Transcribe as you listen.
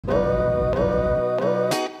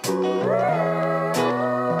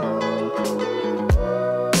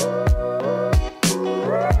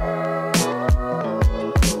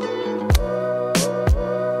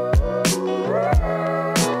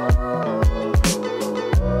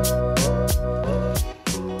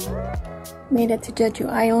Made it to Jeju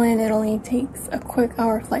Island. It only takes a quick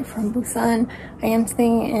hour flight from Busan. I am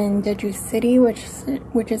staying in Jeju City,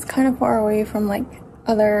 which is kind of far away from like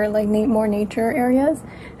other like more nature areas,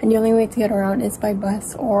 and the only way to get around is by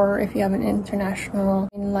bus or if you have an international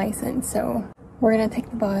license. So we're gonna take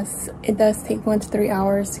the bus. It does take 1 to 3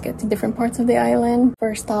 hours to get to different parts of the island.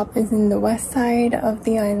 First stop is in the west side of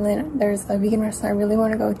the island. There's a vegan restaurant I really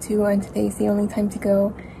want to go to, and today's the only time to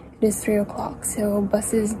go. It is 3 o'clock, so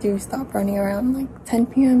buses do stop running around like 10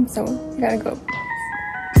 p.m. so we gotta go.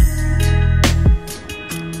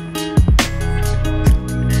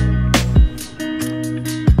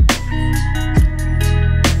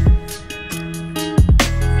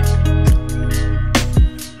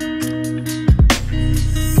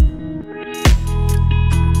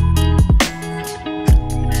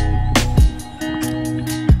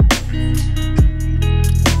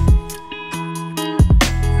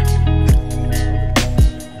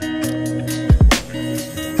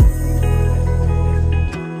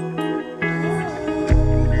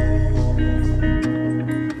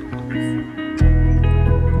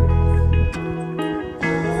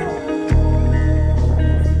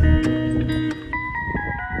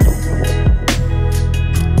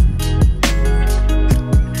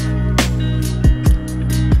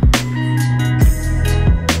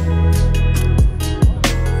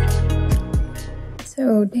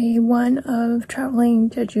 So day 1 of traveling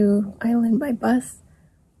Jeju Island by bus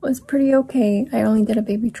was pretty okay. I only did a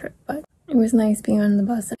baby trip, but it was nice being on the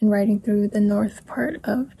bus and riding through the north part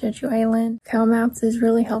of Jeju Island. Kakao Maps is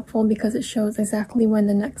really helpful because it shows exactly when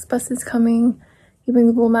the next bus is coming. Even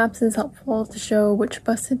Google Maps is helpful to show which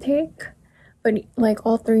bus to take. But like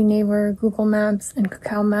all 3 Naver, Google Maps, and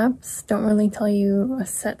Kakao Maps don't really tell you a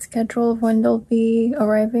set schedule of when they'll be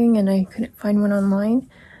arriving, and I couldn't find one online.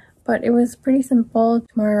 But it was pretty simple.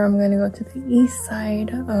 Tomorrow I'm going to go to the east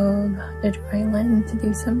side of Jeju Island to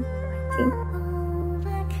do some hiking.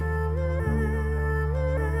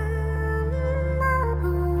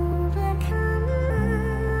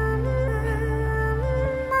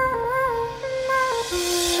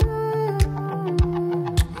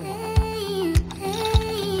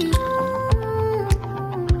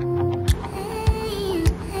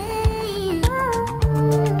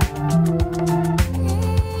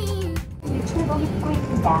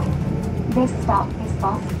 This stop is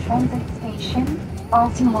bus transit station,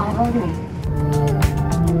 Woljeongri.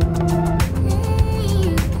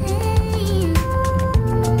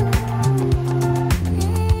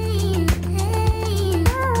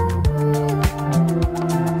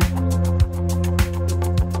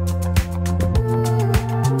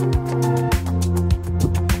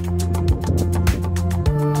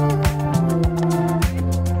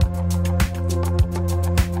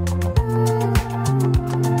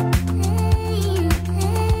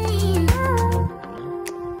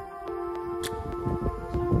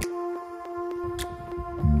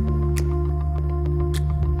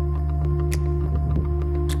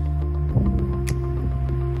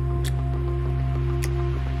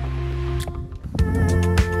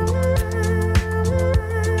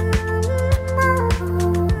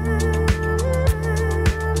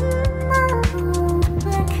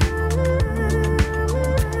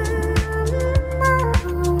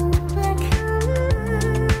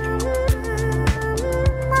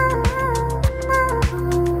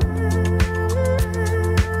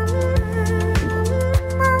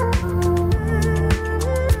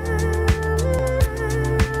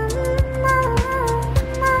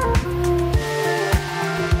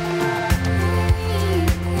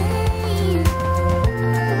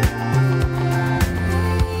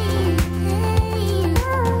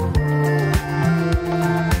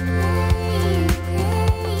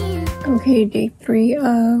 Okay, day 3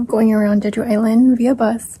 of going around Jeju Island via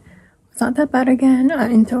bus. It's not that bad again.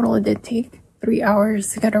 In total, it did take 3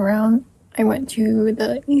 hours to get around. I went to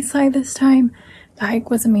the east side this time. The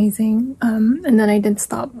hike was amazing. And then I did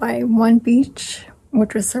stop by one beach,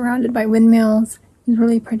 which was surrounded by windmills. It was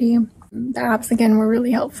really pretty. The apps, again, were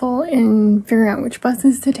really helpful in figuring out which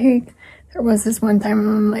buses to take. There was this one time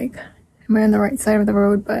I'm like, am I on the right side of the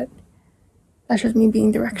road? But that's just me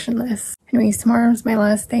being directionless. Anyways, tomorrow's my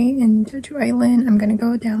last day in Jeju Island. I'm gonna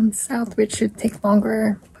go down south, which should take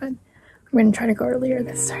longer, but I'm gonna try to go earlier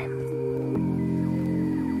this time.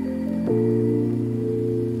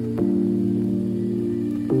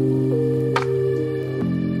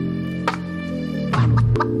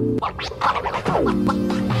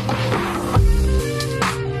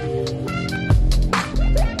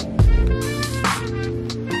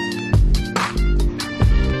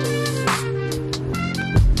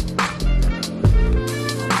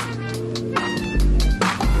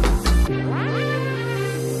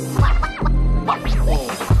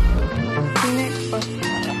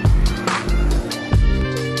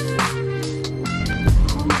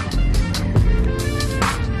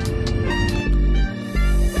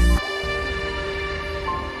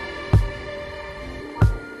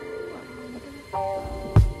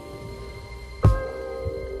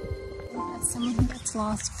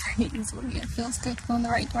 lost pretty easily. It feels good to go in the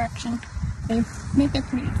right direction. They make it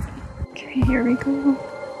pretty easy. Okay, here we go.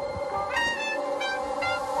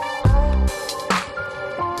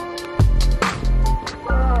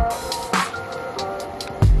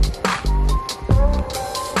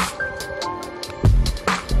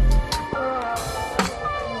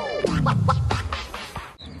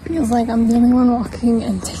 Feels like I'm the only one walking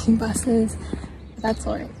and taking buses, but that's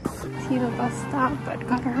alright. See the bus stop, but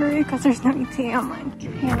gotta hurry because there's no ETA online.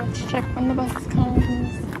 Okay, let's check when the bus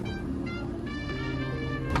comes.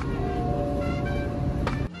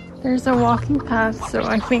 There's a walking path, so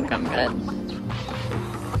I think I'm good.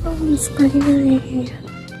 Oh, it's greenery.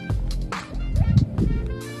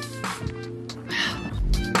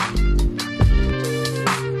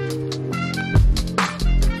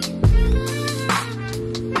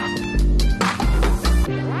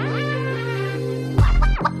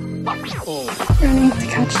 Running to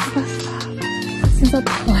catch the bus stop. This is a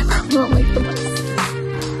pull, I probably won't make the bus.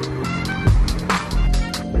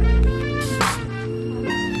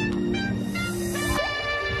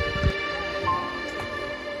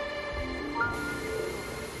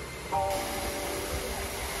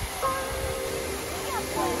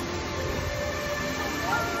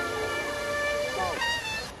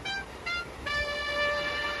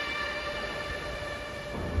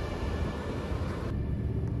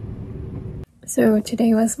 So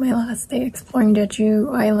today was my last day exploring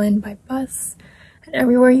Jeju Island by bus, and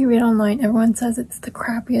everywhere you read online everyone says it's the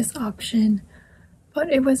crappiest option, but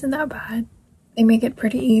it wasn't that bad. They make it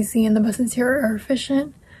pretty easy and the buses here are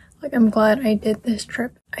efficient. Like, I'm glad I did this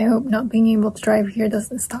trip. I hope not being able to drive here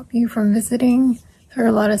doesn't stop you from visiting. There are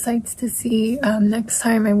a lot of sights to see. Next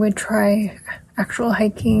time I would try actual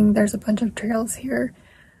hiking. There's a bunch of trails here.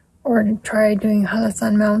 Or try doing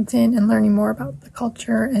Halasan Mountain and learning more about the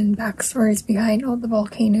culture and backstories behind all the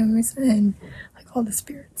volcanoes and like all the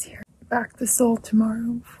spirits here. Back to Seoul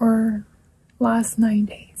tomorrow for last 9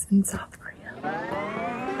 days in South Korea.